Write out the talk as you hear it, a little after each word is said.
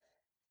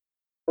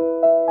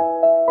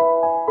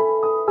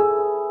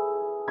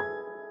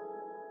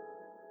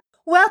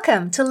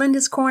Welcome to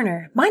Linda's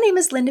Corner. My name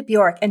is Linda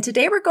Bjork, and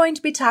today we're going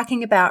to be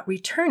talking about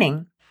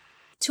returning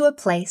to a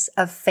place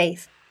of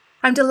faith.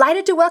 I'm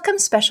delighted to welcome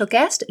special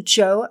guest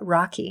Joe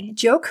Rockey.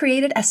 Joe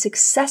created a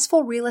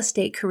successful real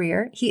estate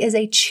career. He is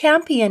a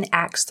champion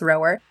axe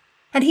thrower,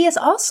 and he is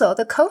also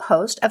the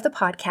co-host of the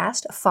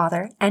podcast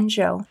Father and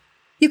Joe.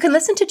 You can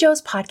listen to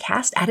Joe's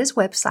podcast at his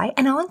website,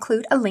 and I'll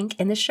include a link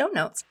in the show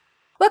notes.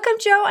 Welcome,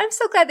 Joe. I'm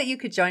so glad that you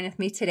could join with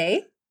me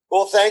today.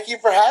 Well, thank you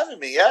for having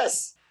me.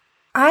 Yes.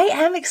 I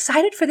am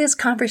excited for this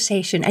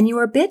conversation, and you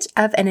are a bit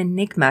of an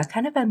enigma,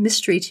 kind of a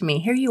mystery to me.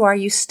 Here you are,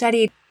 you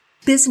studied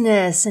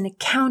business and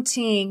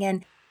accounting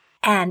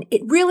and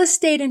real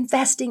estate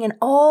investing and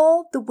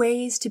all the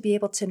ways to be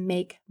able to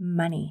make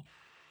money.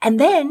 And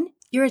then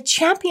you're a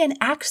champion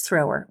axe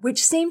thrower,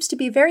 which seems to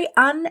be very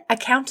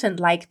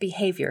un-accountant-like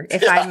behavior,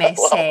 if I may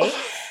say.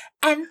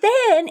 And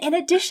then in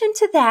addition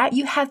to that,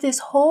 you have this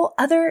whole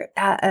other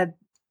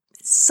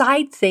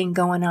side thing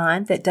going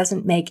on that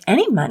doesn't make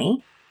any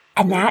money.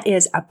 And that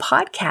is a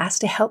podcast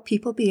to help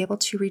people be able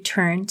to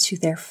return to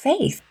their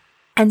faith.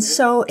 And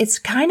so it's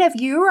kind of,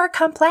 you are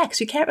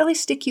complex. You can't really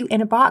stick you in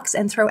a box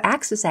and throw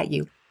axes at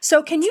you.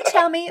 So can you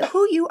tell me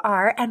who you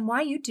are and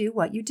why you do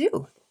what you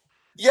do?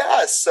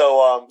 Yeah,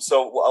 so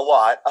a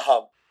lot.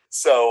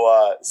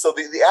 So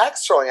the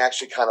axe throwing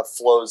actually kind of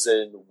flows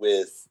in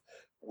with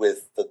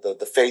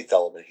the faith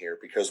element here,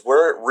 because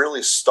where it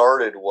really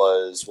started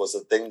was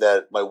a thing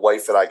that my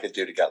wife and I could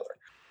do together,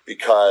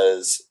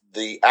 because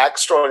the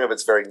axe throwing of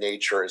its very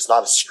nature is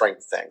not a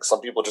strength thing.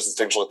 Some people just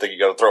instinctually think you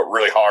got to throw it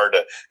really hard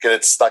to get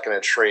it stuck in a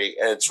tree,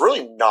 and it's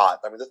really not.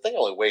 I mean, the thing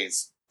only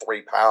weighs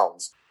 3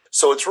 pounds.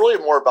 So it's really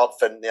more about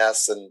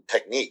finesse and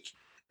technique.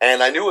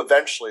 And I knew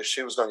eventually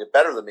she was going to get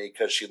better than me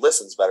because she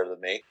listens better than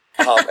me.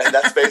 And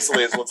that's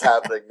basically is what's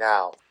happening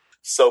now.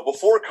 So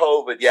before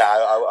COVID, yeah,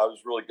 I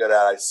was really good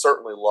at it. I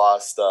certainly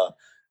lost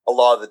a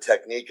lot of the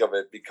technique of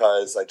it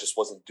because I just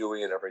wasn't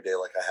doing it every day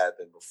like I had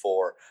been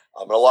before.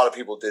 And a lot of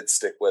people did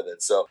stick with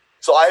it. So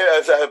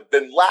I have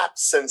been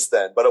lapsed since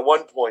then. But at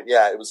one point,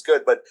 yeah, it was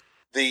good. But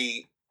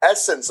the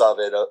essence of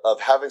it,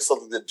 of having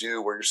something to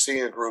do where you're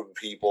seeing a group of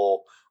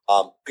people,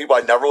 people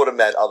I never would have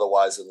met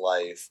otherwise in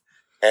life,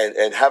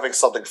 and having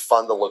something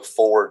fun to look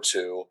forward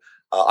to.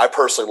 I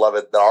personally love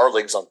it that our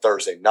league's on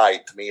Thursday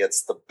night. To me,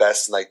 it's the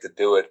best night to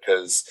do it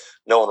because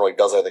no one really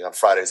does anything on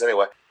Fridays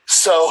anyway.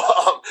 So,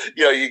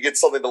 you get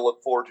something to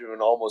look forward to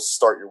and almost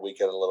start your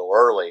weekend a little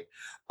early.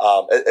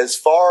 As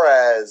far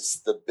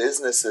as the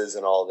businesses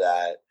and all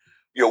that,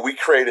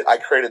 I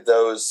created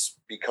those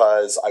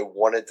because I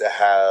wanted to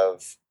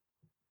have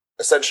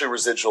essentially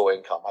residual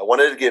income. I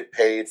wanted to get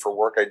paid for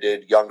work I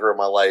did younger in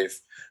my life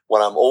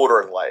when I'm older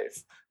in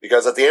life,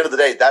 because at the end of the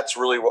day, that's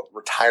really what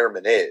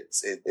retirement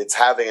is. It's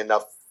having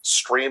enough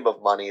stream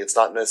of money. It's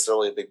not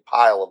necessarily a big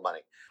pile of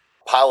money.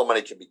 A pile of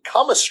money can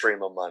become a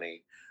stream of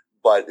money,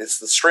 but it's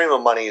the stream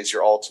of money is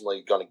you're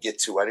ultimately going to get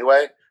to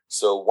anyway.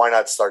 So why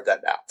not start that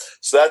now?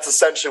 So that's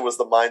essentially was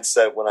the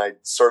mindset when I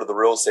started the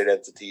real estate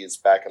entities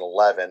back in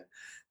 2011.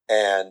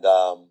 And,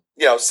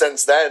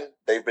 since then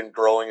they've been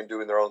growing and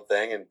doing their own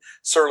thing, and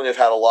certainly have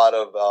had a lot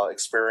of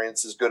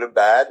experiences, good and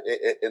bad,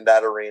 in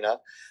that arena.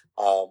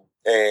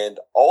 And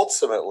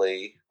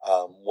ultimately,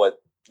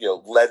 what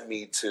led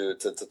me to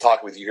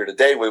talk with you here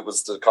today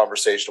was the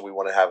conversation we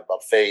want to have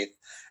about faith,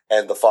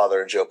 and the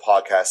Father and Joe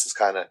podcast is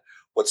kind of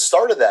what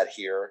started that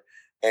here.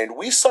 And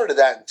we started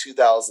that in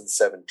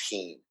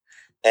 2017.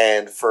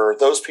 And for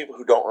those people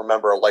who don't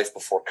remember a life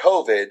before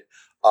COVID,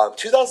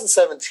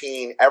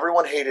 2017,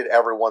 everyone hated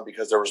everyone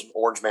because there was an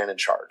orange man in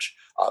charge.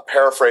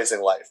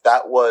 Paraphrasing life,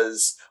 that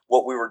was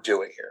what we were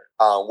doing here.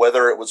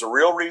 Whether it was a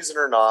real reason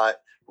or not,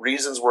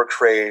 reasons were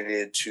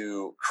created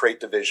to create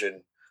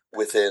division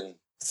within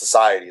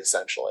society,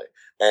 essentially.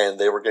 And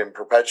they were getting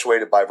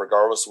perpetuated by,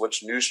 regardless of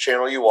which news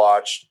channel you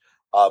watched,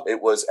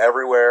 it was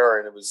everywhere,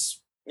 and it was,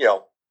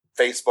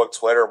 Facebook,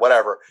 Twitter,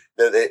 whatever.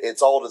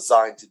 It's all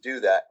designed to do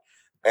that.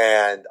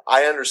 And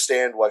I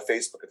understand why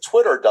Facebook and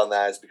Twitter have done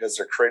that, is because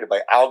they're created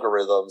by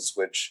algorithms,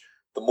 which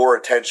the more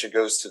attention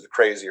goes to the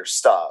crazier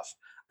stuff.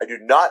 I do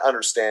not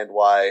understand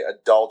why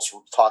adults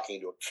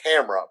talking to a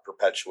camera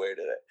perpetuated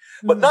it.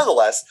 But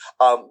nonetheless,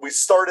 we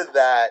started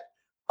that.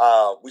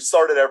 We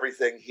started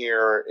everything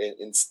here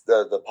in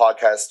the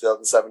podcast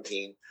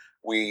 2017.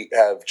 We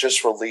have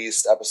just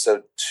released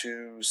episode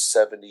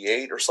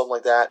 278 or something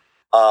like that,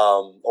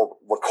 or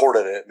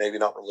recorded it, maybe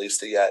not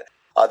released it yet.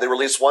 They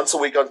release once a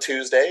week on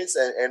Tuesdays,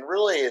 and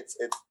really it's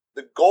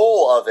the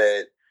goal of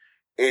it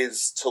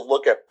is to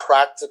look at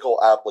practical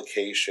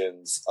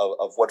applications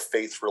of what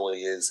faith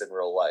really is in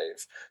real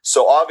life.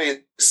 So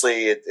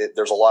obviously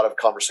there's a lot of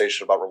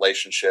conversation about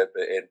relationship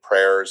and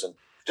prayers, and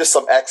just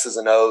some X's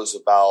and O's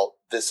about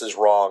this is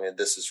wrong and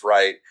this is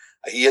right.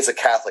 He is a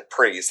Catholic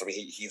priest. I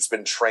mean, he's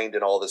been trained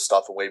in all this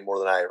stuff way more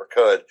than I ever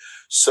could.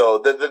 So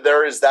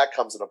there is that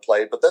comes into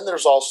play. But then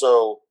there's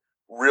also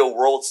real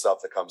world stuff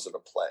that comes into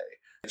play.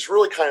 It's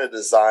really kind of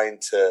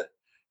designed to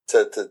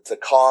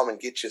calm and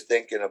get you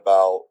thinking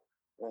about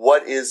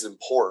what is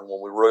important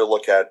when we really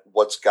look at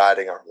what's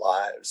guiding our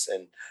lives.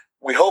 And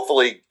we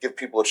hopefully give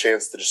people a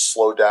chance to just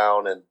slow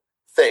down and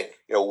think,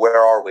 where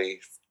are we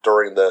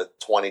during the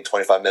 20,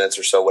 25 minutes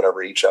or so,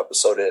 whatever each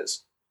episode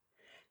is.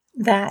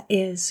 That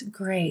is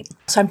great.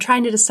 So I'm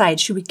trying to decide,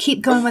 should we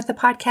keep going with the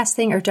podcast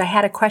thing, or do I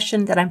had a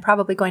question that I'm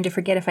probably going to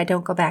forget if I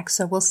don't go back?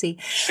 So we'll see.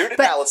 Shoot it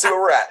now. Let's see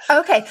where we're at.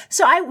 Okay.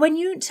 So when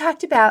you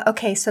talked about,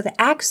 so the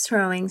axe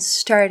throwing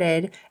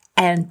started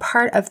and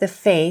part of the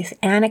faith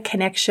and a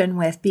connection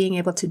with being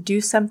able to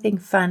do something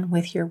fun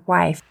with your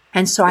wife.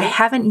 And so I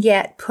haven't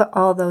yet put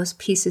all those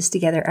pieces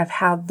together of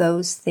how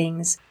those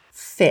things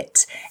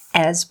fit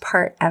as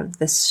part of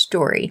the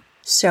story.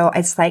 So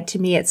it's like, to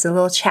me, it's a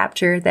little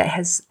chapter that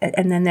has,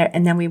 and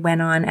then we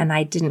went on, and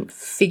I didn't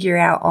figure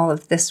out all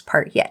of this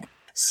part yet.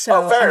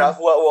 So fair enough.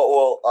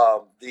 Well,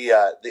 at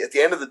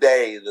the end of the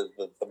day,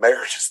 the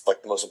marriage is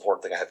like the most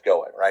important thing I have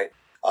going, right?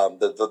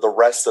 The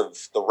rest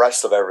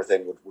of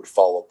everything would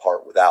fall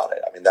apart without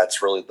it. I mean,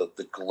 that's really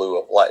the glue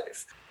of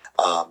life.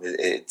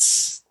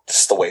 It's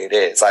just the way it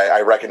is.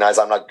 I recognize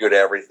I'm not good at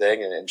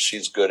everything, and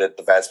she's good at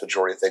the vast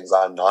majority of things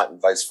I'm not,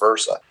 and vice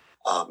versa.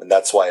 And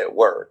that's why it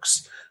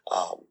works.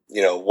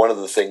 One of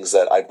the things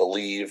that I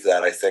believe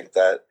that I think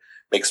that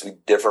makes me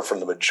different from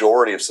the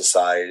majority of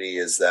society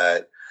is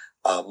that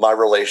my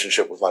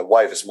relationship with my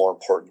wife is more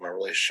important than my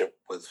relationship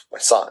with my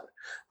son.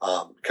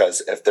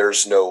 Because if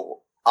there's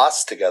no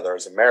us together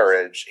as a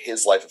marriage,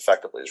 his life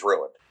effectively is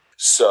ruined.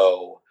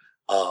 So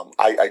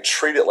I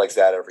treat it like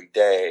that every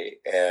day.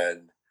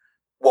 And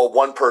while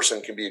one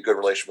person can be a good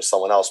relationship with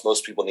someone else,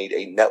 most people need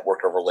a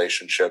network of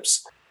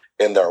relationships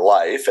in their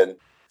life. And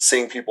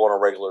seeing people on a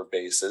regular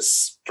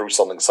basis through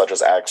something such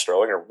as axe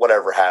throwing or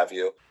whatever have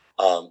you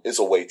is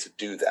a way to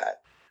do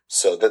that.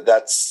 So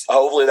that's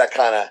hopefully that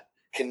kind of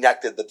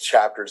connected the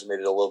chapters and made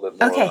it a little bit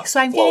more. Okay, so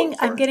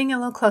I'm getting a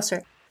little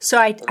closer. So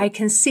I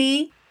can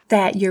see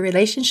that your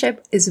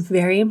relationship is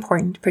very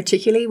important,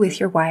 particularly with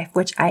your wife,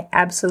 which I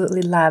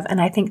absolutely love. And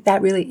I think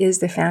that really is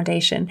the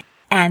foundation.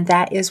 And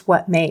that is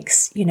what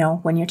makes,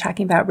 when you're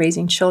talking about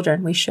raising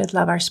children, we should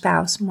love our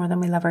spouse more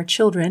than we love our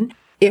children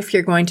if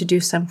you're going to do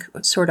some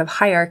sort of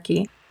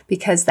hierarchy,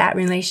 because that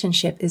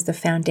relationship is the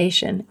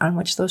foundation on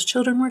which those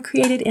children were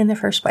created in the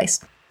first place.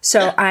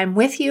 So I'm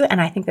with you,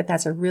 and I think that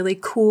that's a really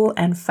cool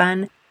and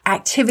fun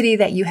activity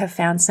that you have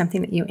found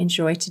something that you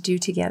enjoy to do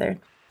together.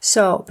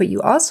 So, but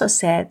you also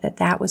said that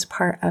that was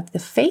part of the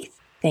faith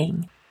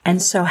thing.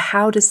 And so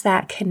how does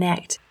that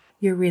connect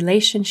your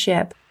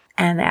relationship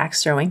and the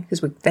axe throwing? Because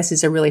this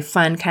is a really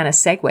fun kind of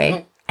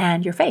segue,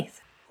 and your faith.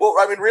 Well,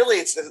 I mean, really,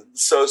 it's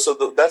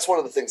that's one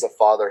of the things that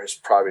Father has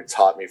probably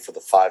taught me for the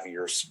 5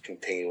 years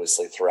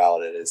continuously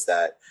throughout it, is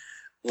that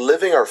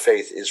living our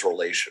faith is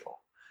relational.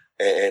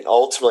 And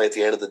ultimately, at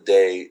the end of the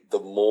day, the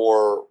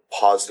more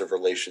positive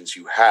relations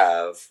you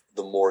have,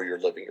 the more you're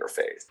living your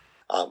faith.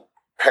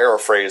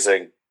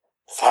 Paraphrasing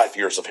 5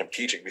 years of him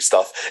teaching me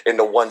stuff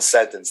into one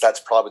sentence, that's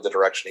probably the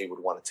direction he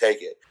would want to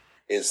take it,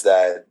 is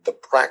that the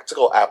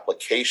practical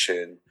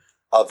application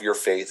of your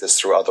faith is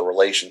through other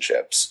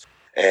relationships.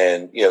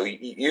 And,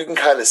 you can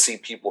kind of see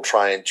people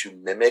trying to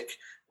mimic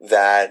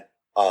that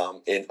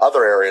in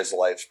other areas of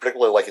life,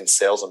 particularly like in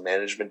sales and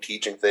management,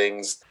 teaching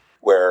things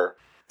where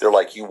they're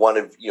like, you want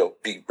to,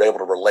 be able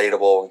to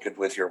relatable and good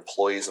with your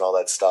employees and all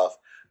that stuff.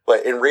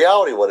 But in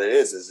reality, what it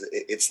is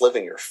it's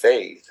living your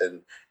faith,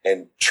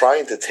 and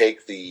trying to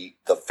take the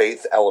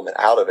faith element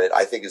out of it,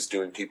 I think, is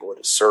doing people a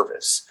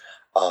disservice.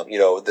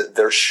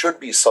 There should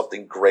be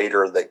something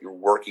greater that you're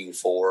working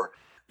for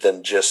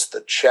than just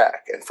the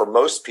check. And for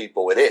most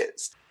people, it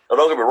is. Now,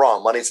 don't get me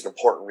wrong, money's an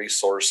important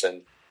resource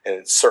and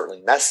it's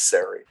certainly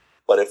necessary.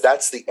 But if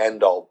that's the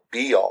end all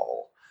be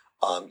all,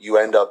 you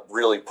end up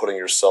really putting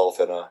yourself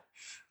in a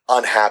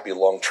unhappy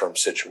long-term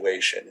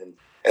situation.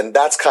 And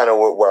that's kind of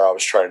where I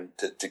was trying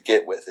to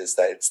get with, is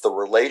that it's the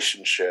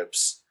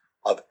relationships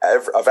of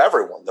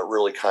everyone that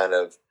really kind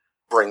of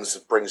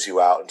brings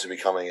you out into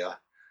becoming a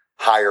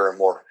higher and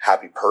more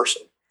happy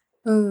person.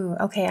 Ooh,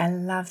 okay. I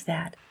love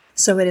that.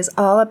 So it is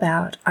all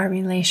about our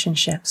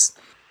relationships,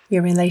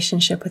 your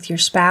relationship with your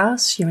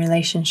spouse, your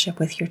relationship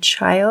with your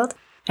child,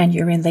 and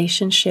your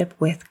relationship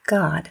with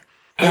God.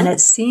 And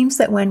it seems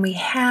that when we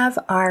have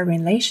our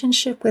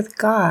relationship with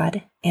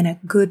God in a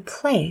good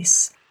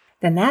place,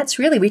 then that's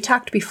really, we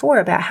talked before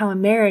about how a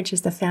marriage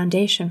is the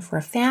foundation for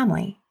a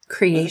family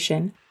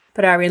creation,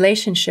 but our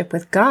relationship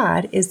with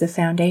God is the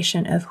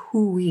foundation of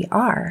who we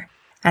are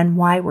and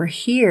why we're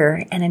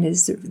here. And it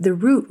is the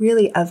root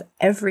really of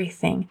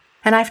everything.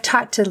 And I've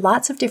talked to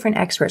lots of different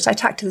experts. I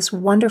talked to this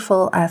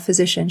wonderful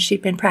physician.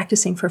 She'd been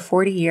practicing for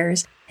 40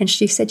 years. And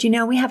she said,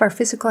 we have our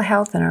physical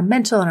health and our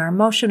mental and our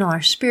emotional,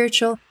 our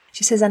spiritual.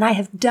 She says, and I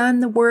have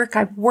done the work.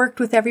 I've worked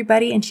with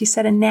everybody. And she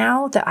said, and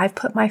now that I've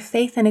put my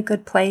faith in a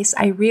good place,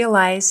 I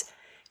realize,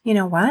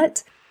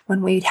 what?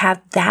 When we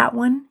have that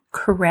one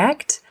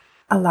correct,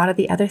 a lot of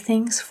the other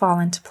things fall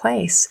into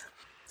place.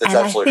 That's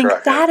and I think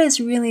correct. that is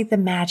really the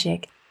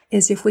magic,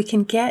 is if we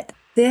can get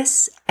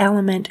this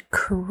element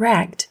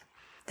correct,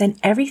 then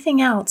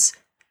everything else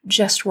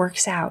just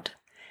works out.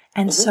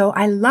 And so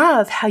I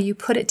love how you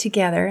put it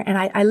together. And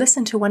I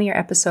listened to one of your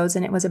episodes,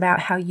 and it was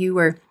about how you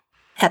were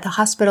at the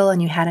hospital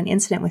and you had an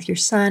incident with your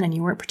son and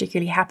you weren't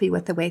particularly happy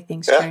with the way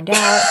things Yeah. turned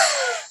out.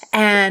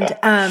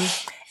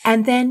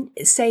 And then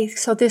say,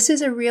 so this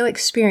is a real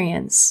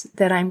experience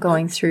that I'm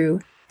going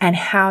through, and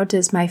how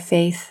does my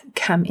faith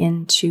come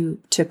into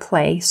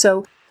play?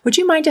 So would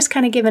you mind just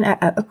kind of giving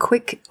a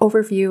quick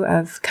overview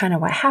of kind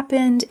of what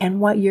happened and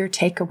what your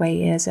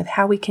takeaway is of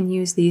how we can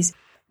use these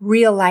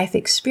real life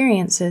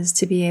experiences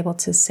to be able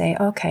to say,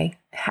 okay,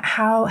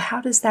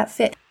 how does that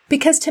fit?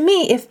 Because to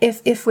me,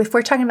 if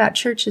we're talking about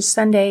church is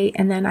Sunday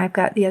and then I've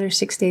got the other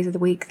 6 days of the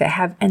week that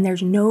have, and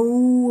there's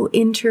no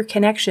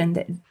interconnection,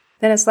 then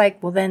it's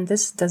like, well, then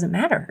this doesn't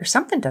matter or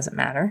something doesn't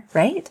matter,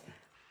 right?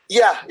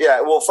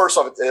 Yeah. Well, first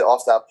off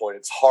that point,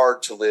 it's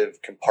hard to live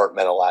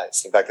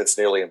compartmentalized. In fact, it's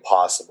nearly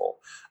impossible.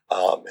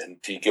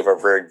 And to give a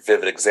very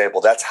vivid example,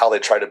 that's how they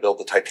try to build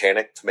the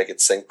Titanic to make it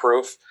sink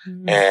proof.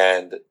 Mm-hmm.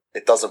 And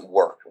it doesn't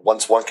work.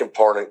 Once one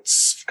component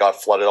got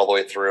flooded all the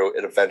way through,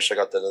 it eventually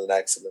got to the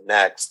next and the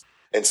next.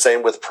 And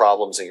same with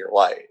problems in your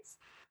life.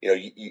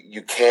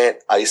 You can't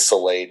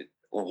isolate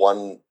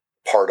one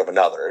part of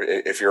another.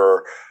 If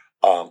you're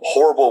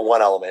horrible in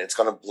one element, it's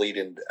going to bleed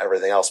into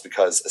everything else,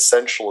 because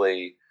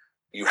essentially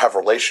you have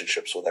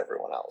relationships with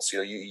everyone else.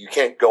 You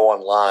can't go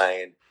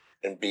online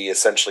and be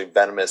essentially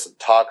venomous and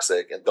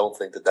toxic and don't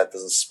think that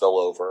doesn't spill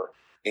over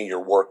in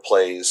your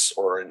workplace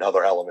or in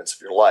other elements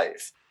of your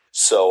life.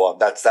 So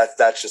that's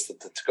just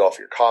to go off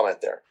your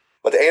comment there.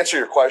 But to answer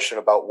your question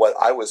about what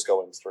I was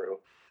going through,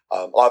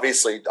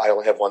 obviously I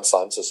only have one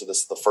son, so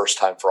this is the first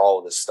time for all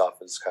of this stuff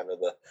is kind of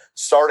the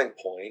starting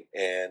point.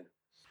 And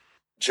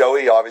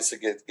Joey obviously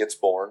gets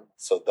born,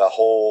 so the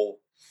whole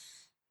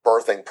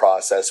birthing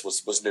process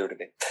was new to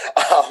me.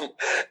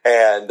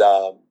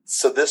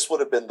 So this would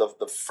have been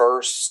the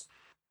first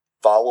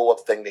follow-up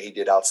thing that he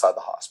did outside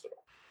the hospital.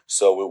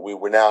 So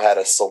we now had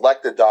a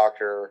selected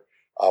doctor.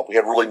 We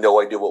had really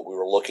no idea what we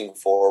were looking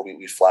for.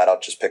 We flat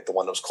out just picked the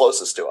one that was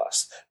closest to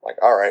us. Like,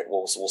 all right,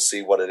 we'll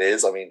see what it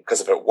is. I mean,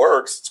 because if it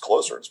works, it's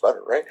closer, it's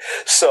better, right?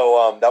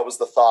 So that was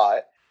the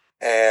thought.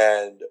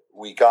 And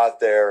we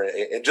got there,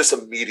 and just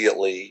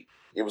immediately,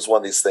 it was one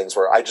of these things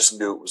where I just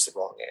knew it was the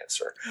wrong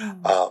answer.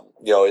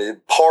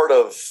 Part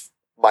of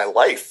my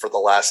life for the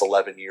last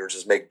 11 years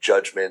is make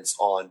judgments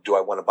on, do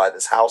I want to buy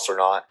this house or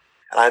not?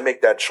 And I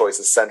make that choice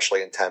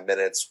essentially in 10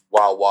 minutes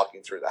while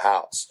walking through the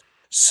house.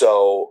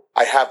 So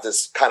I have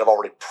this kind of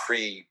already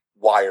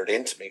pre-wired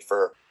into me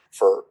for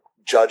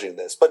judging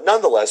this. But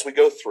nonetheless, we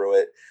go through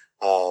it.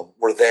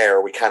 We're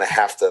there. We kind of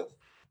have to,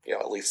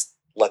 at least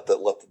let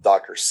the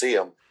doctor see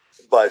them.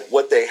 But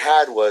what they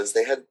had was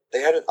they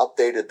hadn't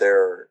updated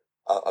their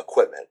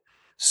equipment.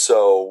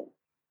 So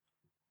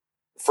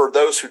for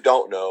those who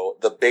don't know,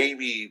 the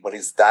baby, when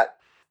he's that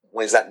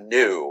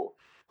new,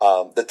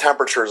 the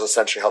temperature is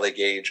essentially how they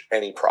gauge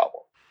any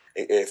problem.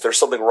 If there's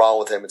something wrong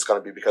with him, it's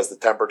going to be because the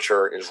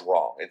temperature is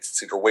wrong.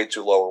 It's either way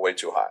too low or way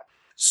too high.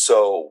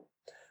 So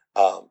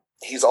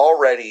he's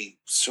already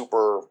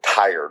super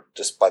tired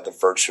just by the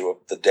virtue of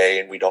the day,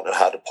 and we don't know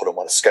how to put him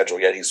on a schedule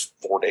yet. He's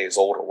 4 days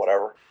old or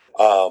whatever.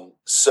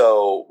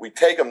 So we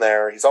take him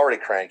there. He's already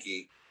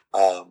cranky.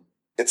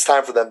 It's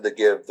time for them to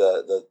give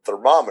the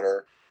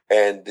thermometer,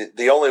 and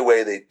the only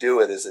way they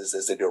do it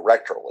is they do it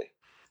rectally.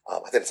 I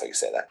think that's how you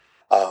say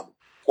that.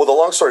 Well, the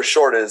long story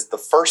short is the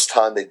first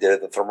time they did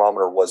it, the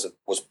thermometer was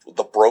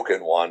the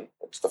broken one.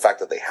 It's the fact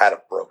that they had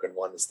a broken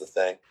one is the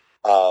thing.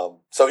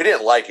 So he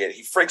didn't like it.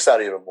 He freaks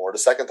out even more. The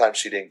second time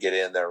she didn't get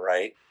in there,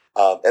 right?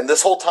 And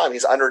this whole time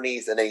he's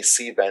underneath an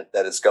AC vent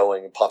that is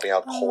going and pumping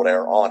out cold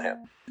air on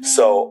him. No.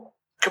 So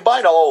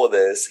combine all of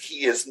this,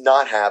 he is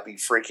not happy,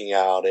 freaking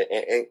out,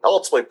 and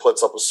ultimately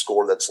puts up a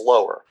score that's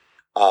lower.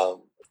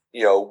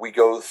 We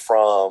go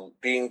from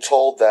being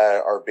told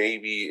that our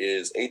baby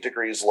is 8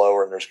 degrees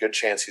lower and there's a good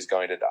chance he's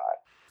going to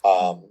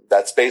die.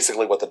 That's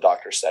basically what the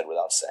doctor said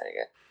without saying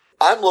it.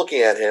 I'm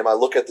looking at him. I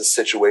look at the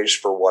situation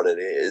for what it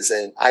is,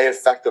 and I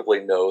effectively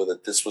know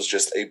that this was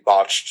just a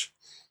botched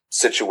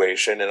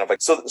situation. And I'm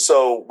like,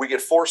 so we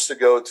get forced to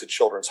go to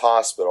Children's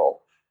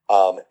Hospital.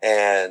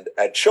 And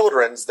at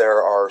Children's,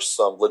 there are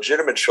some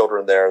legitimate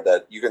children there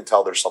that you can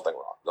tell there's something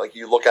wrong. Like,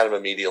 you look at them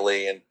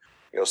immediately and,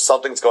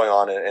 something's going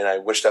on, and I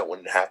wish that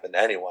wouldn't happen to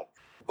anyone.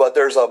 But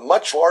there's a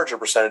much larger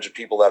percentage of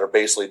people that are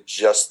basically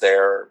just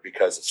there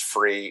because it's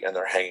free and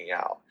they're hanging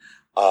out.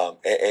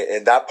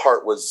 And that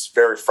part was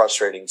very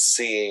frustrating,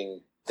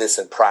 seeing this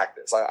in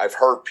practice. I've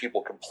heard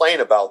people complain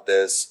about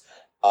this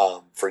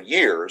for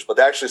years, but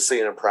to actually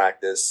see it in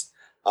practice,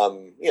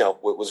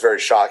 was very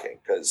shocking,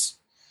 because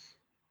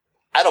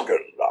I don't go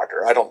to the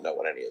doctor. I don't know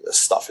what any of this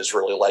stuff is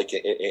really like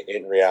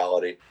in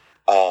reality.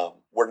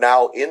 We're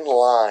now in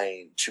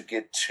line to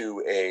get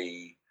to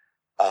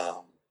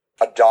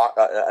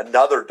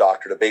another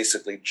doctor to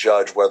basically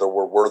judge whether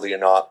we're worthy or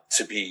not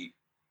to be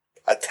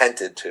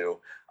attended to,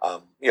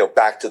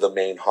 back to the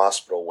main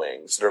hospital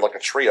wings. They're like a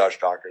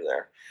triage doctor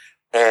there.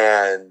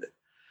 And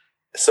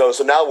so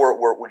now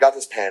we got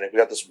this panic, we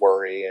got this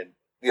worry, and,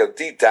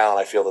 deep down,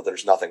 I feel that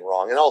there's nothing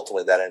wrong. And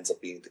ultimately that ends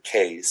up being the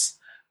case,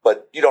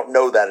 but you don't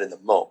know that in the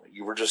moment.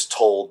 You were just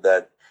told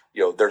that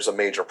there's a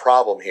major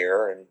problem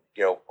here, and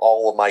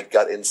all of my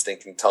gut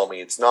instinct can tell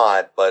me it's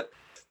not, but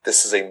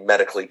this is a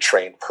medically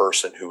trained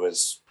person who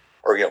has,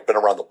 or been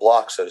around the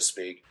block, so to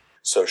speak.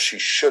 So she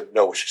should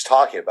know what she's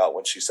talking about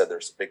when she said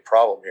there's a big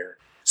problem here.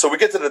 So we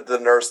get to the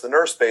nurse. The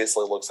nurse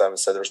basically looks at him and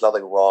said, there's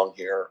nothing wrong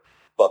here,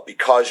 but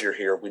because you're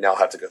here, we now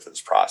have to go through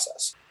this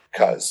process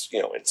because,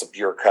 it's a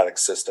bureaucratic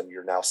system.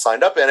 You're now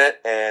signed up in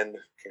it, and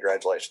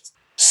congratulations.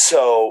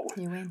 So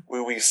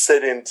we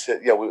sit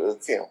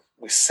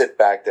we sit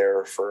back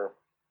there for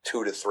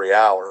 2 to 3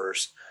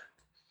 hours.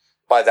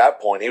 By that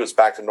point, he was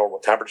back to normal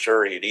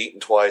temperature. He had eaten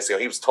twice.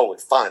 He was totally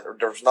fine.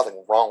 There was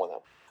nothing wrong with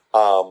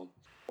him.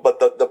 But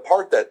the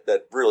part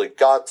that really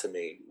got to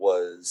me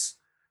was,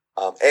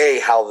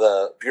 how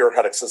the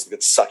bureaucratic system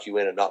could suck you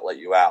in and not let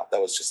you out.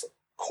 That was just a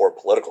core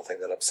political thing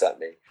that upset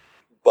me.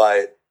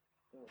 But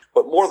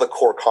more the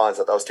core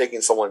concept, I was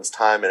taking someone's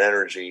time and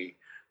energy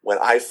when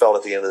I felt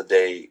at the end of the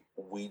day,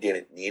 we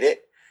didn't need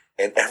it.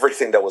 And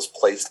everything that was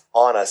placed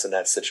on us in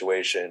that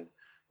situation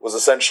was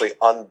essentially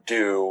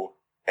undue.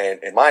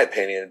 And in my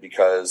opinion,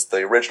 because the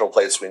original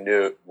place we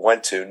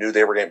went to knew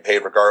they were getting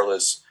paid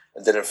regardless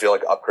and didn't feel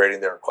like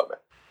upgrading their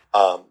equipment.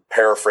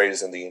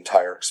 Paraphrasing the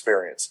entire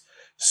experience.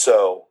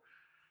 So,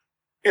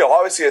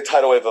 obviously a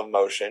tidal wave of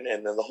emotion,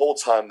 and then the whole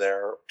time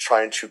they're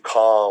trying to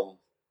calm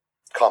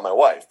my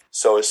wife.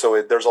 So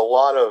there's a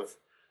lot of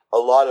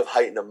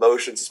heightened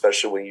emotions,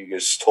 especially when you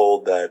get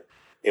told that,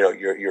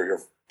 your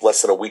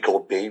less than a week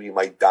old baby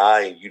might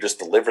die and you just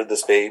delivered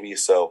this baby.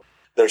 So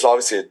there's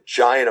obviously a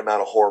giant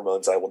amount of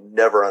hormones I will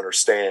never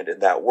understand in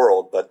that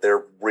world, but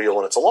they're real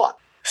and it's a lot.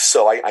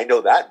 So I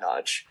know that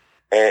much.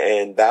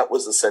 And that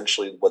was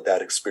essentially what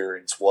that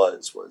experience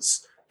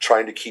was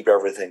trying to keep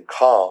everything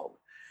calm.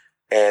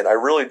 And I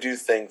really do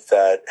think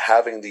that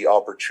having the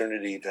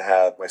opportunity to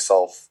have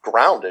myself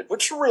grounded,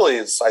 which really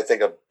is, I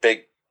think, a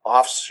big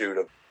offshoot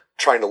of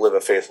trying to live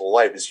a faithful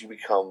life, is you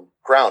become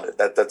grounded.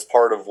 That's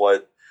part of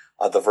what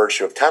the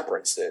virtue of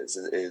temperance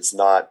is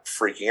not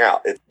freaking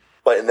out.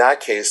 But in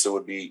that case, it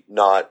would be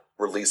not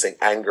releasing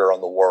anger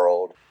on the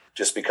world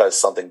just because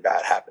something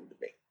bad happened to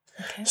me.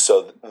 Okay.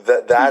 So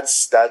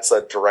that's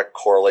a direct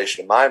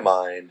correlation in my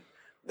mind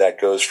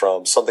that goes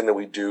from something that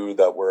we do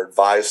that we're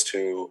advised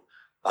to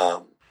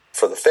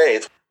for the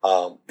faith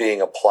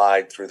being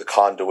applied through the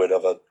conduit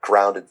of a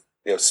grounded,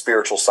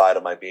 spiritual side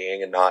of my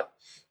being and not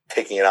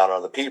taking it out on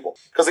other people.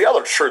 Because the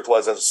other truth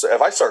was,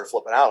 if I started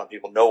flipping out on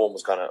people, no one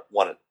was going to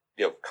want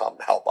to come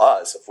help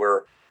us if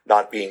we're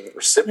not being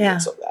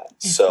recipients of that.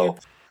 So,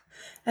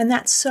 and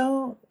that's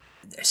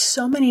there's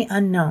so many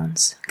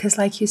unknowns, because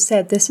like you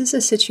said, this is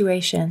a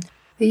situation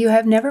that you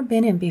have never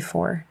been in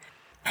before.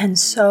 And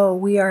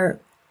so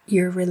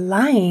you're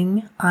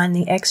relying on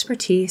the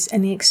expertise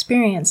and the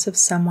experience of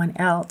someone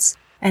else.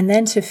 And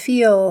then to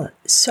feel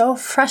so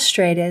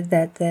frustrated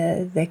that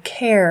the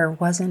care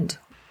wasn't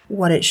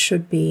what it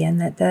should be, and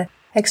that the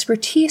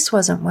expertise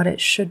wasn't what it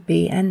should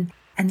be. And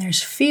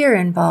there's fear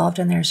involved,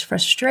 and there's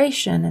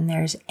frustration, and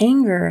there's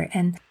anger,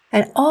 and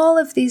all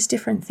of these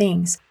different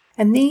things.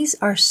 And these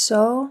are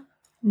so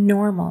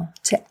normal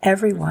to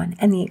everyone.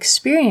 And the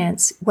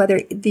experience, whether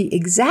the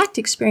exact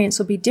experience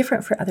will be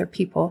different for other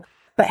people,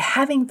 but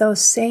having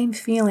those same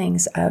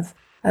feelings of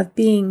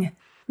being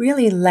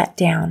really let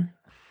down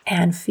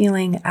and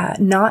feeling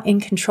not in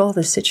control of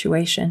the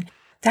situation,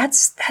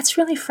 that's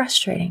really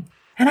frustrating.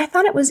 And I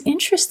thought it was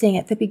interesting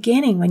at the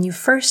beginning when you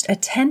first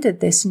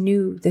attended this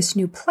new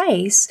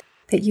place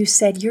that you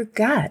said your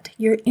gut,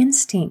 your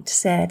instinct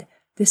said,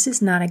 this is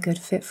not a good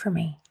fit for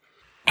me.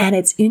 And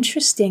it's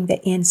interesting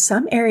that in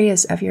some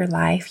areas of your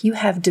life, you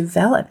have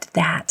developed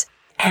that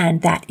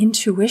and that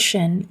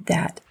intuition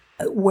that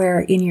where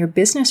in your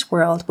business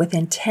world,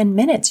 within 10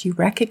 minutes, you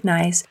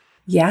recognize,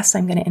 yes,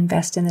 I'm going to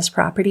invest in this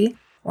property,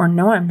 or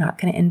no, I'm not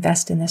going to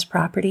invest in this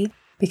property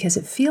because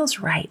it feels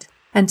right.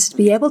 And to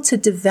be able to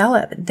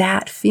develop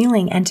that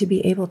feeling and to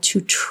be able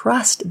to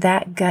trust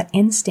that gut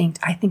instinct,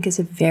 I think is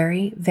a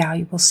very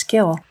valuable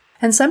skill.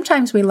 And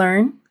sometimes we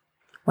learn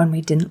when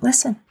we didn't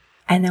listen,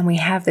 and then we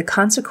have the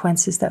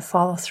consequences that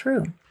follow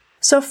through.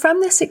 So from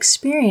this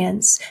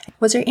experience,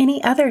 was there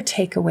any other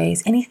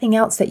takeaways, anything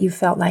else that you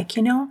felt like,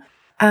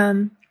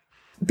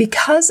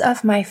 because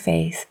of my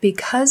faith,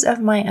 because of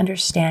my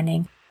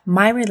understanding,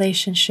 my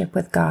relationship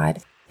with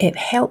God, it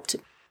helped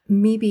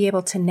me be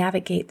able to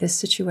navigate this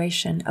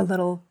situation a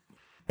little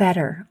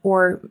better?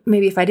 Or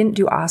maybe if I didn't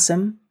do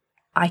awesome,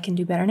 I can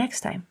do better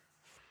next time.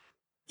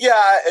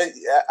 Yeah,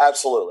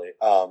 absolutely.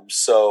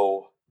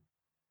 So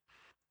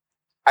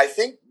I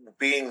think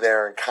being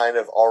there and kind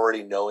of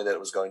already knowing that it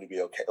was going to be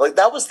okay. Like,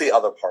 that was the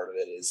other part of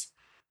it is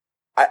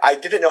I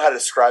didn't know how to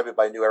describe it,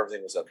 but I knew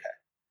everything was okay.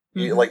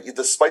 Mm-hmm. Like,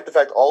 despite the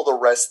fact all the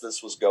rest of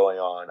this was going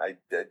on,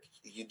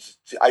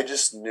 I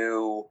just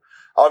knew,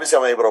 obviously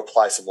I'm able to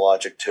apply some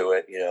logic to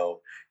it.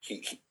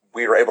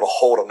 We were able to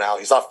hold him now.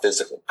 He's not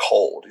physically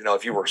cold.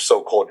 If you were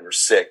so cold you were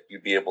sick,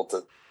 you'd be able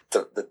to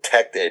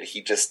detect it.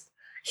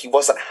 He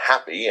wasn't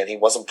happy, and he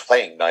wasn't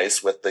playing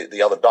nice with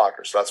the other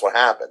doctors. So that's what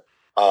happened.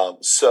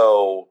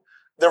 So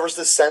there was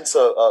this sense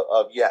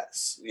of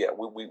yes, yeah,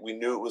 we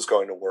knew it was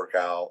going to work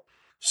out.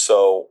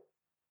 So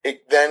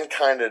it then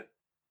kind of,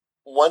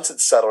 once it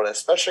settled,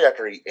 especially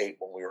after he ate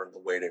when we were in the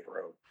waiting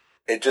room,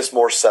 it just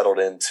more settled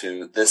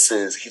into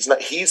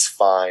he's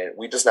fine.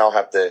 We just now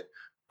have to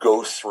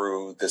go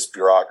through this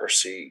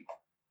bureaucracy,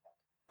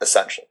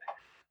 essentially.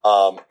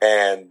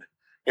 And,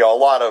 a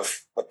lot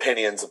of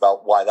opinions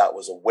about why that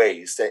was a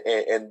waste.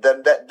 And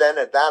then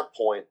at that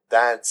point,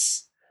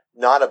 that's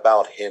not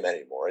about him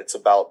anymore. It's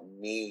about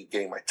me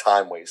getting my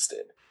time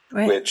wasted,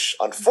 right. Which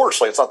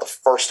unfortunately, it's not the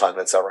first time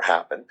that's ever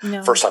happened.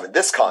 No. First time in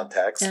this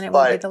context. And it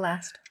won't be the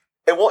last.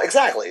 It won't,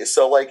 exactly.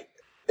 So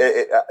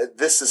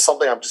this is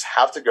something I just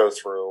have to go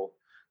through.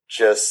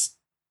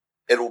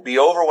 It'll be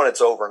over when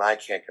it's over, and I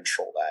can't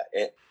control that.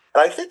 And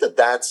I think that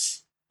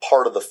that's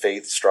part of the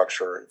faith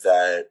structure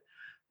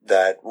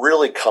that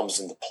really comes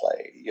into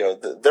play.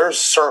 There's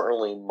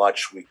certainly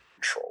much we can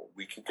control.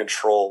 We can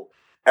control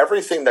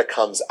everything that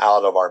comes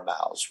out of our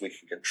mouths. We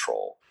can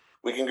control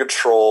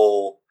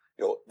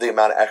the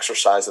amount of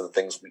exercise and the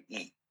things we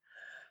eat.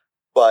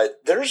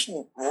 But there's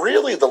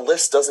really, the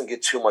list doesn't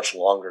get too much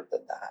longer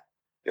than that.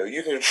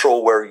 You can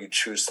control where you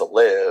choose to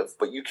live,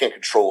 but you can't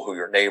control who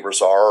your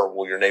neighbors are, or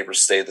will your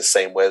neighbors stay the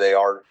same way they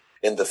are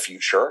in the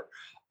future.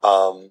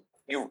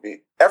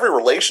 Every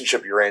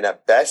relationship you're in,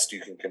 at best, you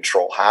can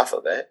control half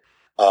of it.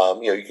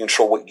 You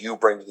control what you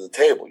bring to the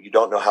table. You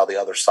don't know how the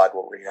other side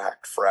will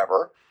react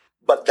forever.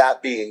 But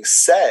that being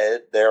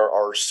said, there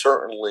are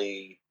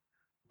certainly,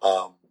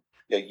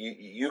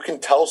 you can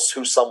tell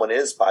who someone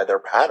is by their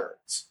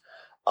patterns.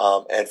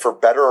 And for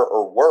better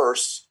or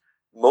worse,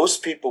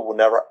 most people will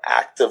never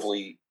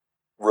actively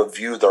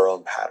review their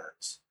own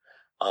patterns,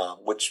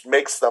 which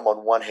makes them,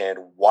 on one hand,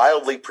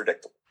 wildly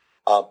predictable.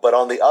 But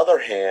on the other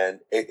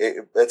hand,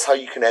 that's how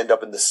you can end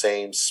up in the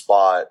same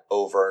spot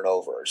over and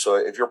over. So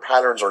if your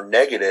patterns are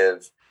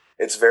negative,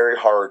 it's very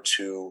hard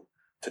to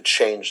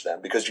change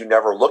them, because you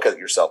never look at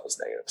yourself as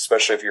negative,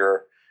 especially if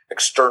you're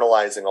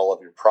externalizing all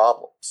of your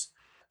problems.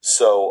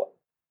 So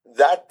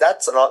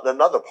that's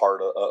another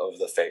part of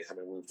the faith. I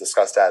mean, we've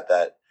discussed that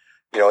at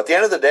the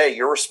end of the day,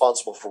 you're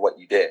responsible for what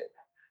you did.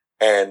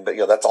 And,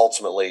 that's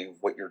ultimately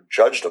what you're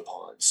judged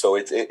upon. So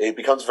it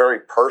becomes very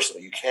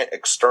personal. You can't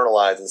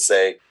externalize and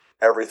say,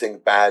 everything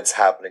bad's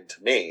happening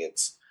to me.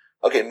 It's,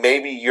 okay,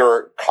 maybe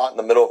you're caught in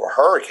the middle of a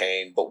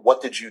hurricane, but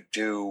what did you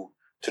do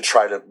to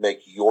try to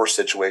make your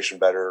situation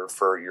better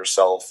for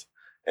yourself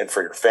and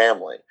for your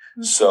family?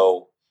 Mm-hmm.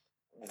 So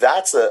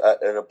that's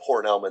an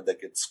important element that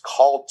gets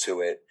called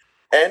to it.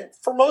 And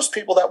for most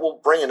people, that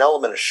will bring an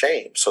element of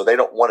shame. So they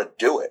don't want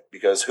to do it,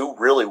 because who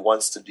really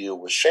wants to deal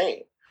with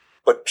shame?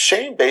 But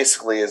shame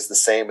basically is the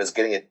same as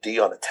getting a D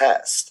on a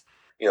test.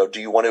 Do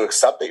you want to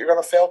accept that you're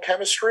going to fail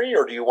chemistry,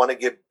 or do you want to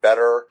get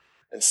better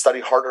and study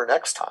harder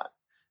next time?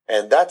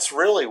 And that's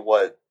really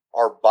what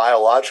our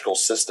biological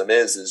system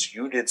is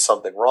you did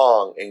something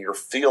wrong and you're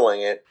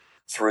feeling it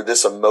through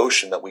this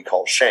emotion that we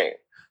call shame.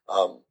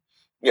 And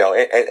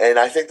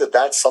I think that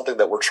that's something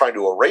that we're trying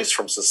to erase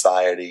from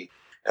society.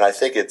 And I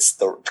think it's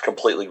the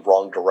completely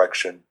wrong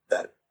direction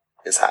that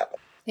is happening.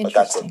 But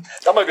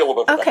that might be a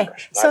little bit of a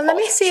digression. So let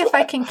me see if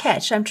I can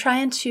catch. I'm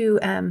trying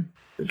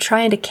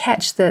to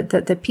catch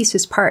the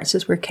pieces, parts,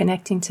 as we're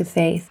connecting to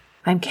faith.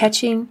 I'm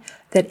catching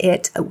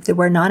that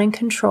we're not in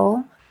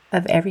control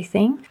of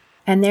everything,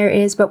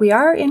 but we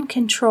are in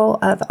control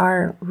of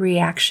our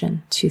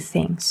reaction to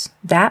things.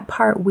 That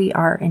part we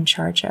are in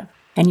charge of.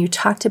 And you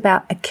talked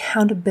about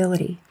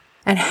accountability,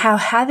 and how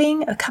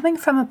coming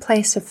from a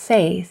place of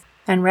faith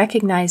and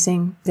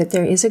recognizing that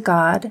there is a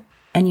God,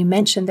 and you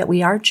mentioned that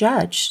we are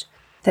judged,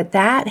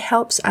 that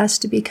helps us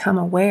to become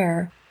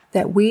aware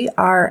that we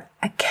are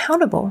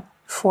accountable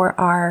for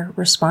our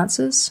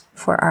responses,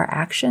 for our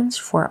actions,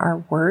 for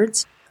our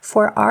words,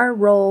 for our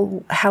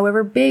role,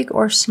 however big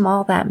or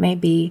small that may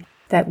be,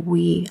 that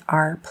we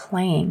are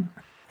playing.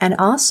 And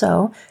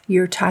also,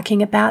 you're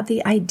talking about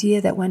the idea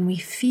that when we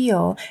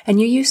feel, and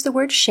you use the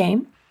word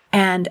shame,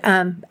 and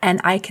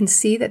I can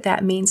see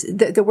that means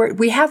the word.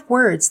 We have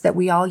words that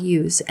we all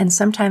use, and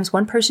sometimes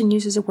one person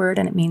uses a word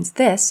and it means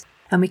this,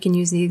 and we can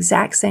use the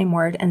exact same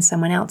word and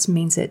someone else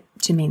means it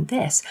to mean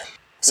this.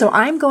 So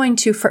I'm going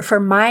to, for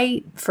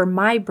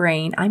my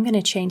brain, I'm going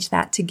to change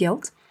that to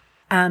guilt.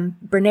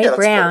 Brene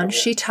Brown,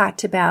 she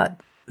talked about,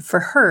 for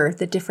her,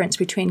 the difference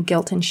between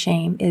guilt and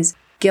shame is,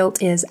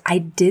 guilt is I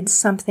did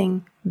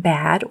something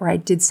bad or I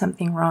did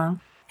something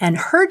wrong. And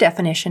her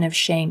definition of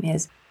shame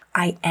is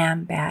I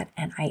am bad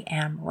and I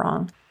am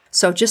wrong.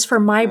 So just for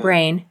my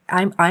brain,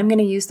 I'm going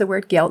to use the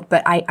word guilt,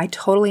 but I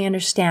totally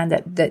understand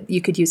that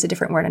you could use a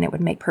different word and it would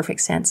make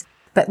perfect sense.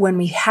 But when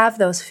we have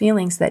those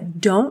feelings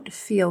that don't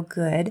feel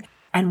good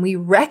and we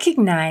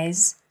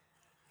recognize,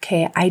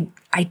 okay,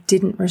 I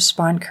didn't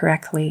respond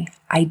correctly.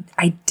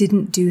 I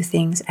didn't do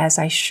things as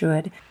I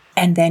should.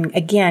 And then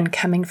again,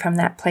 coming from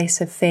that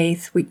place of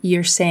faith,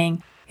 you're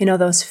saying,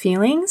 those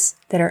feelings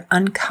that are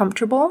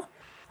uncomfortable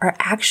are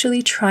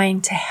actually trying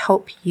to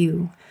help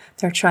you.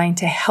 They're trying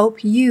to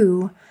help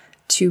you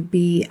to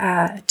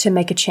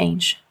make a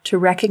change, to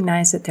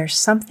recognize that there's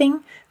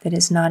something that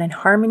is not in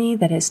harmony,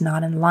 that is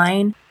not in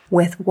line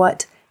with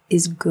what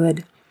is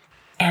good.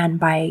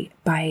 And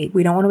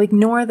we don't want to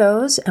ignore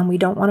those, and we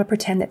don't want to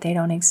pretend that they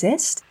don't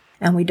exist.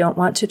 And we don't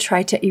want to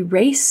try to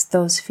erase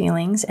those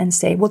feelings and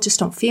say, well, just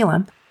don't feel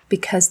them,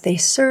 because they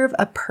serve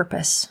a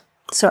purpose.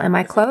 So am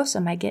I close?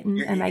 Am I getting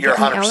You're the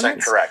 100%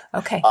 elements? correct.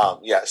 Okay.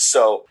 Yeah.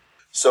 So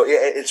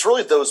it's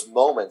really those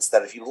moments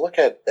that if you look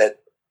at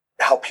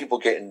how people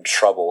get in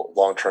trouble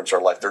long term in their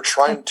life, they're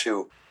trying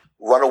to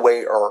run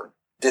away or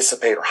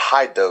dissipate or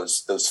hide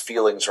those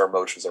feelings or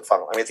emotions they're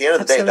finding. I mean, at the end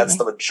of the day, that's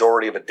the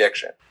majority of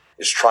addiction,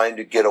 is trying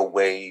to get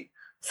away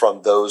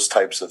from those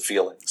types of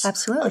feelings.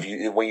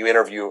 Absolutely. When you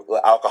interview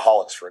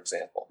alcoholics, for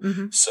example.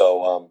 Mm-hmm.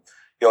 So,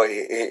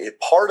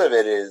 part of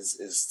it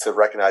is to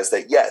recognize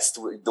that, yes,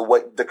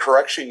 the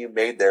correction you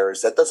made there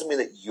is that doesn't mean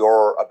that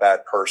you're a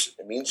bad person.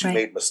 It means you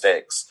made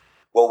mistakes.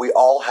 Well, we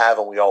all have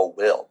and we all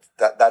will.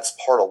 That's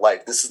part of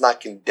life. This is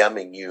not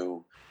condemning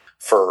you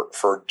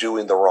for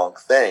doing the wrong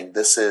thing.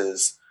 This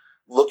is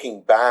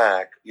looking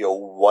back,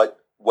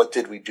 what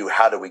did we do?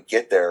 How do we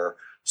get there?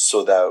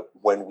 So that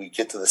when we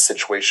get to the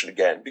situation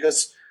again,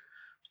 because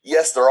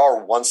yes, there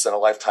are once in a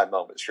lifetime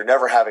moments. You're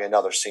never having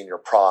another senior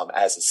prom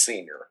as a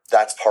senior.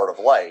 That's part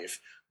of life.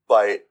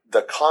 But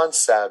the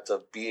concept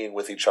of being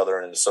with each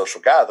other in a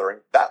social gathering,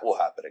 that will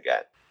happen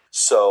again.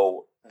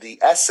 So the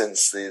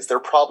essence is there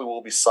probably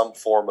will be some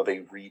form of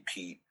a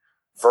repeat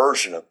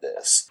version of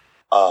this.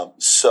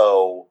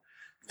 So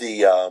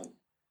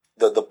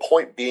the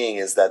point being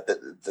is that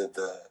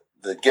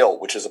the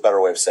guilt, which is a better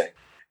way of saying,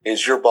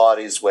 is your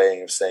body's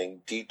way of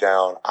saying deep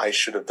down, I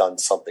should have done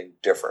something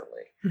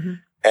differently. Mm-hmm.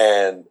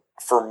 And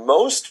for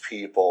most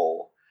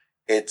people,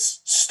 it's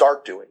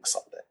start doing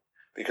something,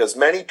 because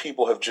many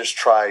people have just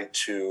tried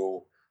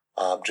to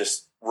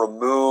just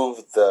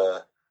remove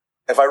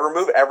if I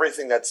remove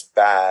everything that's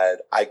bad,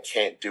 I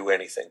can't do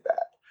anything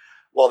bad.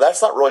 Well,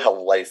 that's not really how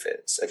life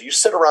is. If you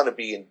sit around and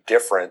be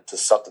indifferent to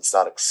stuff that's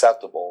not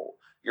acceptable,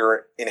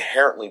 you're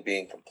inherently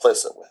being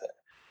complicit with it.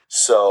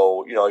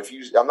 So,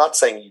 I'm not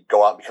saying you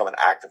go out and become an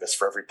activist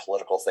for every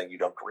political thing you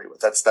don't agree with.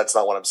 That's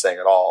not what I'm saying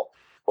at all.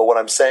 But what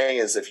I'm saying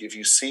is if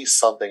you see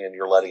something and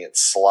you're letting it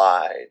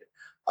slide,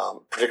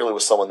 particularly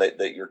with someone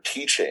that you're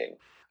teaching,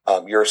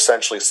 you're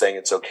essentially saying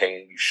it's okay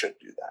and you should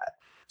do that.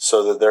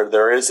 So that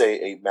there is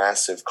a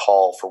massive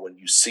call for when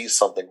you see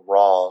something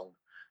wrong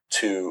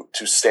to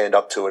stand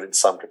up to it in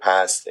some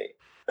capacity.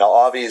 Now,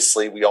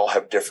 obviously, we all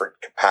have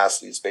different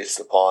capacities based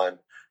upon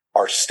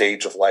our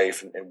stage of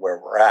life and where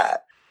we're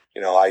at.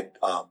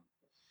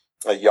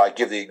 I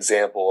give the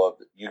example of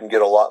you can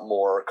get a lot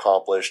more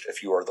accomplished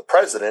if you are the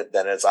president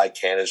than as I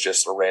can as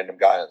just a random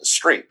guy on the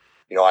street.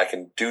 I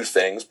can do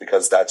things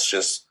because that's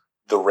just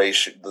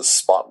the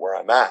spot where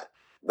I'm at.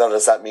 Now,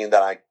 does that mean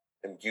that I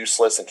am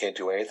useless and can't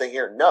do anything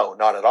here? No,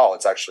 not at all.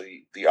 It's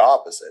actually the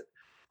opposite.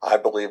 I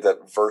believe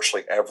that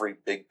virtually every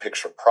big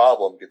picture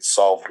problem gets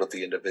solved with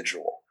the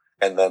individual,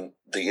 and then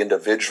the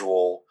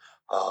individual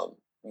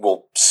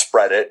will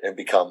spread it and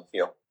become,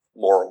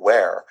 more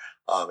aware.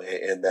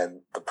 And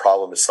then the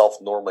problem itself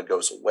normally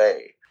goes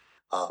away.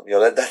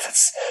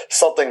 That's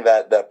something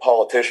that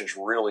politicians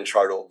really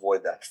try to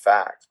avoid, that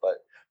fact.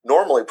 But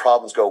normally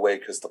problems go away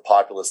because the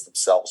populace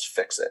themselves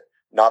fix it,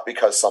 not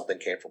because something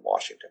came from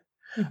Washington.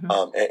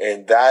 Mm-hmm.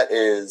 And that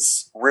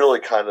is really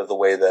kind of the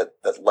way that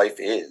life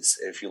is,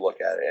 if you look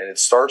at it. And it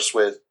starts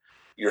with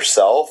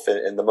yourself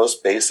and the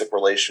most basic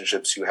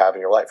relationships you have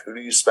in your life. Who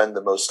do you spend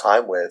the most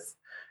time with,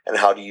 and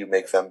how do you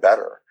make them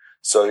better?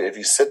 So if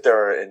you sit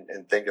there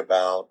and think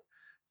about,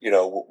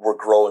 we're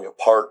growing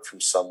apart from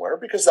somewhere,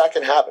 because that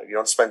can happen. If you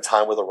don't spend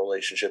time with a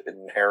relationship, it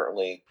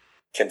inherently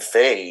can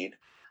fade.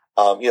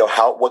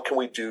 What can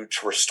we do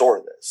to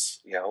restore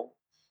this?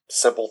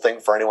 Simple thing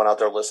for anyone out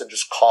there listening,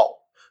 just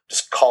call.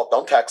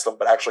 Don't text them,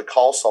 but actually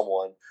call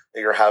someone that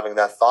you're having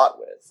that thought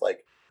with.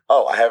 Like,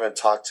 oh, I haven't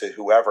talked to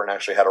whoever and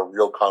actually had a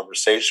real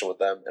conversation with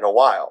them in a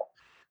while.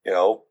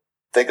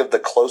 Think of the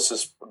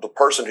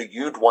person who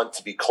you'd want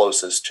to be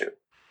closest to,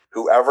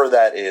 whoever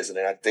that is in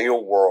an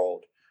ideal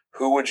world.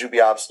 Who would you be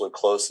absolute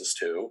closest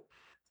to?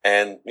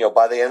 And,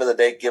 by the end of the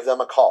day, give them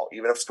a call,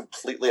 even if it's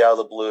completely out of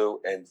the blue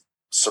and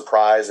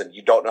surprise and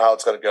you don't know how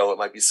it's going to go. It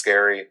might be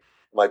scary. It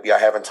might be, I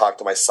haven't talked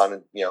to my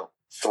son in,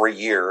 3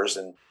 years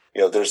and,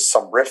 there's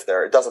some rift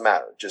there. It doesn't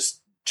matter.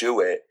 Just do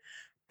it.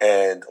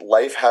 And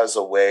life has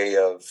a way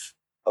of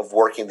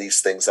working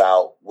these things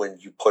out when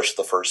you push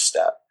the first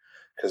step.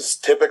 Because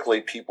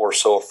typically people are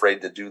so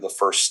afraid to do the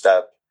first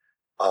step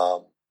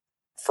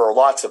for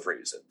lots of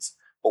reasons.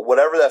 But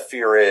whatever that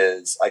fear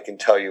is, I can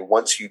tell you,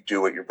 once you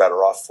do it, you're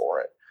better off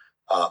for it.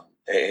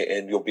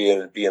 And you'll be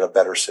in a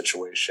better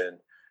situation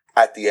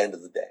at the end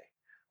of the day.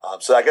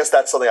 So I guess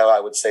that's something I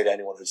would say to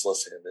anyone who's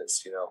listening to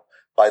this.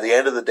 By the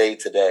end of the day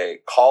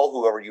today, call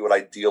whoever you would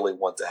ideally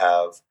want to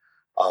have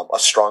a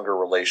stronger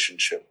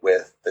relationship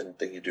with than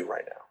you do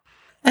right now.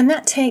 And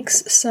that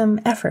takes some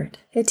effort.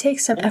 It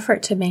takes some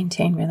effort to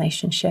maintain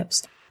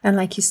relationships. And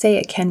like you say,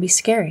 it can be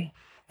scary.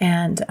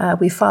 And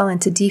we fall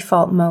into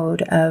default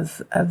mode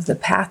of the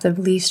path of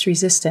least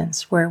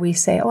resistance, where we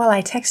say, well,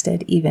 I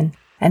texted even.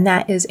 And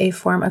that is a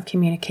form of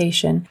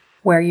communication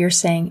where you're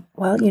saying,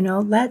 well,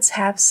 let's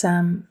have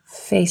some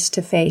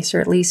face-to-face,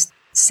 or at least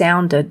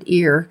sounded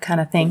ear kind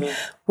of thing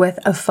with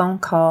a phone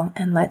call,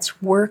 and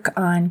let's work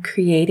on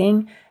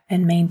creating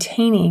and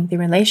maintaining the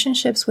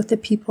relationships with the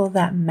people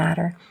that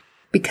matter,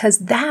 because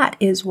that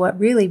is what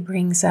really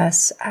brings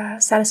us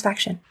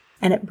satisfaction.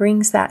 And it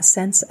brings that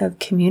sense of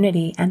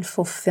community and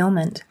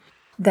fulfillment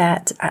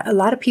that a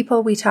lot of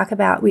people we talk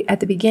about, at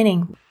the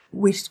beginning,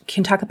 we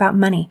can talk about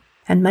money,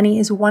 and money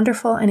is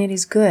wonderful and it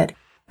is good,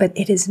 but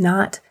it is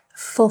not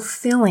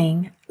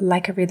fulfilling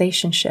like a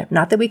relationship.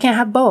 Not that we can't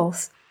have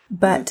both,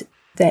 but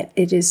that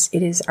it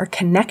is our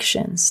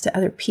connections to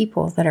other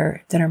people that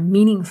are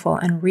meaningful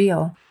and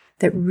real,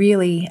 that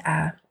really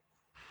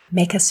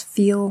make us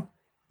feel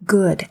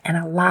good and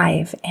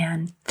alive.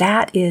 And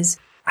that is,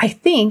 I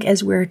think,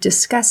 as we're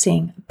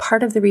discussing,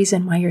 part of the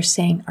reason why you're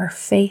saying our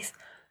faith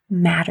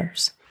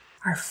matters.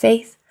 Our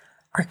faith,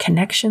 our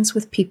connections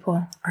with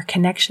people, our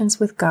connections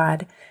with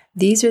God,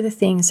 these are the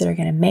things that are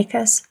going to make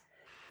us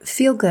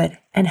feel good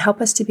and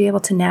help us to be able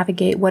to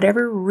navigate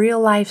whatever real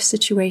life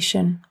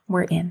situation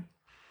we're in.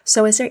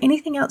 So is there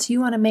anything else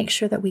you want to make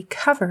sure that we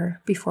cover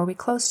before we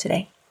close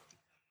today?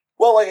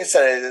 Well, like I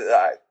said,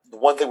 the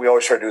one thing we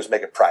always try to do is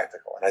make it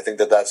practical. And I think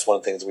that that's one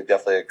of the things we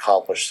definitely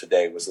accomplished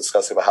today, was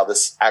discussing about how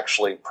this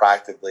actually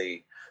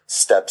practically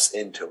steps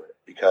into it.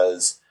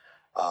 Because,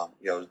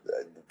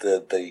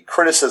 the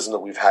criticism that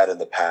we've had in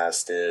the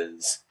past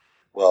is,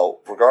 well,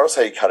 regardless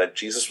how you cut it,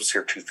 Jesus was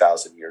here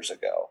 2,000 years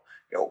ago.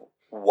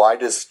 Why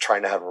does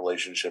trying to have a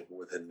relationship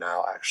with him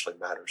now actually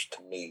matters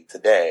to me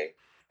today?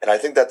 And I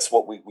think that's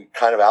what we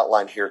kind of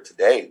outlined here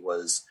today,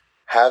 was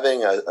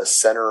having a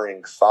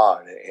centering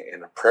thought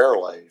in a prayer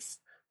life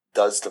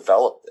does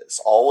develop this.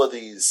 All of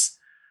these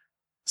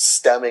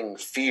stemming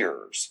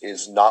fears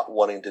is not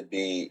wanting to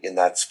be in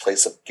that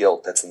place of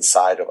guilt that's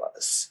inside of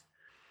us.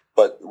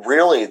 But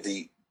really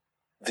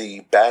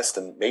the best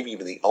and maybe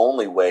even the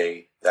only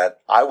way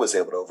that I was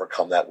able to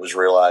overcome that was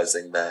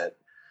realizing that,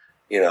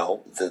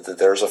 that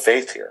there's a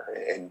faith here,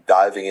 and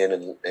diving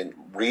in and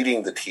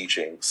reading the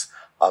teachings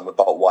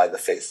about why the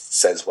faith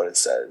says what it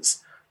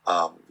says.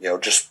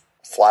 Just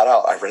flat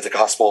out, I read the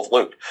Gospel of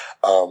Luke,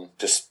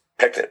 just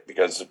picked it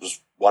because it was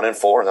 1 in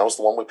 4, and that was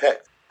the one we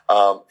picked.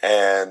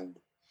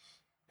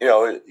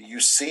 You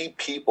see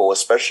people,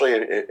 especially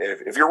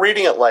if you're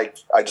reading it like,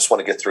 I just want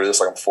to get through this,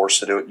 like I'm forced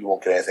to do it, you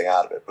won't get anything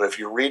out of it. But if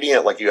you're reading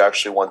it like you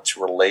actually want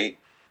to relate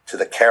to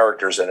the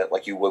characters in it,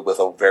 like you would with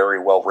a very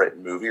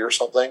well-written movie or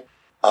something,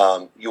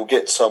 you'll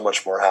get so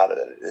much more out of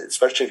it,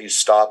 especially if you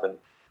stop and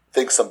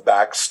think some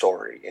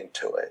backstory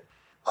into it.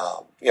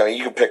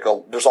 You can pick,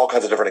 there's all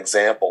kinds of different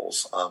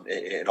examples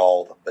in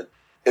all of them, but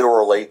it'll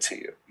relate to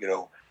you.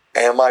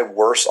 Am I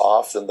worse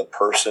off than the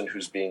person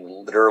who's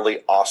being literally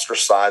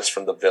ostracized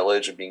from the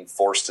village and being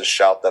forced to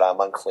shout that I'm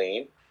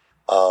unclean?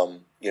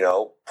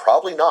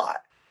 Probably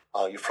not.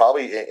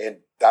 And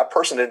that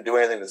person didn't do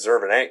anything to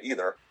deserve it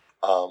either.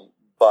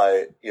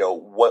 But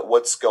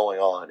what's going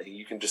on? And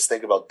you can just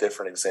think about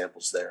different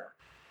examples there.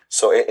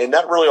 So, and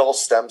that really all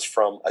stems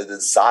from a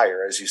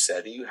desire, as you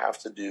said. You have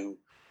to do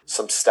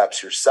some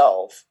steps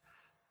yourself.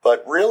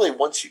 But really,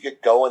 once you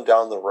get going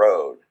down the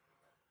road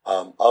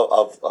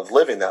of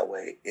living that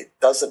way, it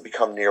doesn't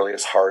become nearly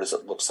as hard as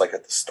it looks like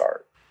at the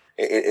start.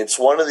 It's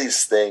one of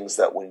these things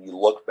that when you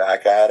look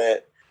back at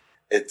it,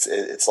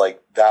 it's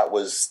like that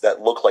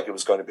looked like it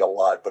was going to be a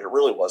lot, but it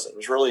really wasn't. It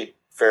was really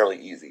fairly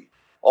easy.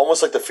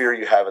 Almost like the fear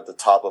you have at the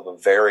top of a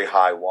very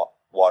high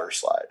water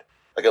slide.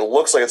 Like it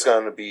looks like it's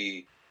going to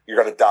be, you're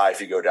going to die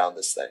if you go down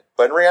this thing.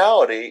 But in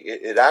reality,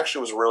 it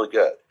actually was really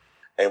good.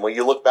 And when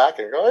you look back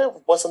and you go,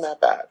 it wasn't that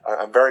bad.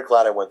 I'm very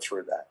glad I went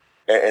through that.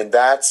 And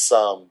that's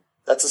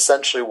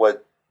essentially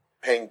what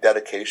paying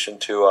dedication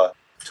to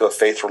a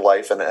faithful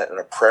life and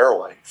a prayer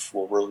life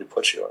will really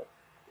put you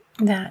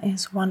in. That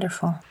is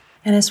wonderful.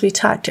 And as we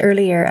talked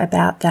earlier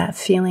about that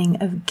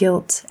feeling of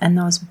guilt and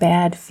those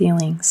bad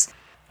feelings,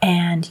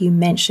 and you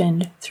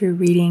mentioned through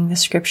reading the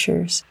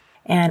scriptures,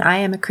 and I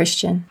am a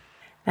Christian,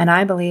 and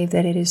I believe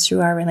that it is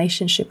through our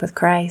relationship with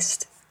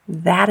Christ,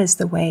 that is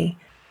the way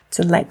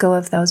to let go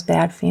of those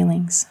bad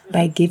feelings,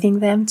 by giving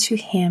them to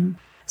Him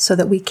so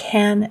that we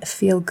can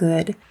feel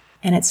good.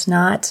 And it's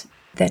not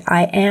that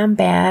I am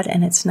bad,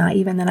 and it's not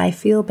even that I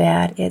feel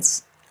bad,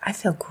 it's I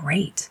feel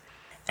great.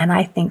 And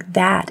I think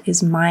that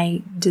is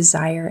my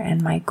desire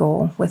and my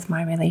goal with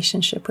my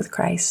relationship with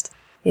Christ,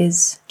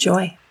 is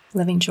joy,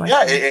 living joy.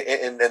 Yeah,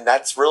 and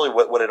that's really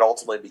what it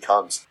ultimately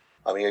becomes.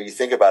 I mean, you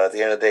think about it, at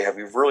the end of the day, have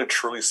you really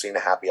truly seen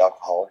a happy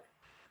alcoholic?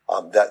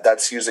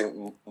 That's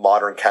using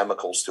modern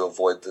chemicals to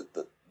avoid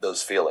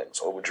those feelings.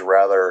 Or would you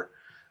rather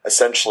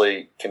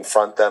essentially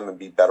confront them and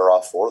be better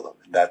off for them?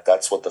 And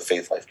that's what the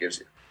faith life gives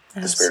you.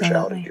 Absolutely. The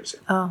spirituality gives you.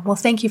 Oh, well,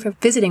 thank you for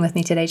visiting with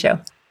me today, Joe.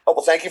 Oh,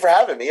 well, thank you for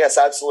having me. Yes,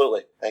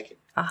 absolutely. Thank you.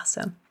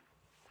 Awesome.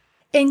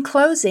 In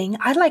closing,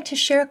 I'd like to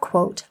share a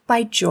quote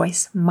by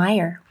Joyce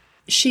Meyer.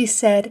 She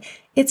said,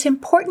 "It's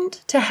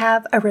important to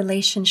have a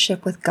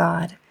relationship with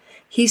God.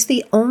 He's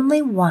the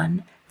only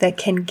one that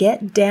can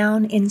get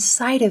down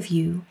inside of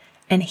you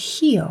and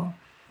heal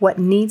what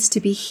needs to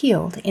be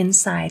healed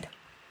inside.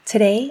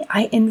 Today,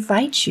 I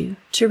invite you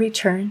to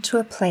return to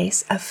a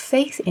place of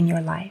faith in your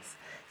life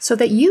so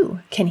that you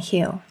can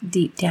heal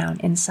deep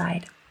down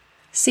inside.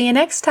 See you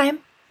next time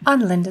on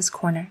Linda's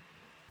Corner.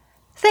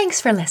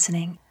 Thanks for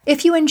listening.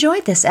 If you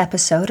enjoyed this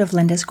episode of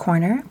Linda's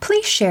Corner,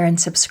 please share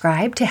and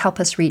subscribe to help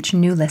us reach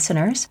new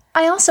listeners.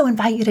 I also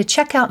invite you to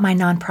check out my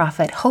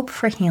nonprofit, Hope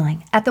for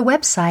Healing, at the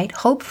website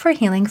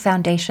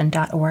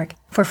hopeforhealingfoundation.org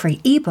for free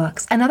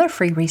ebooks and other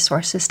free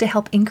resources to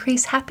help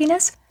increase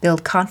happiness,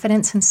 build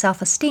confidence and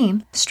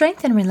self-esteem,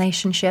 strengthen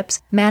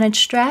relationships, manage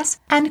stress,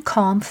 and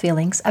calm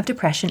feelings of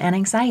depression and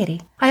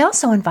anxiety. I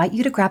also invite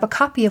you to grab a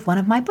copy of one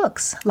of my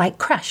books, like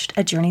Crushed,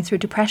 A Journey Through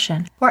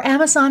Depression, or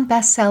Amazon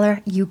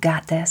bestseller, You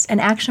Got This, an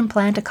action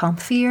plan to calm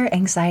fear,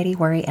 anxiety,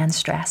 worry, and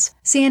stress.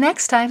 See you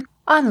next time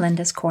on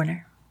Linda's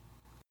Corner.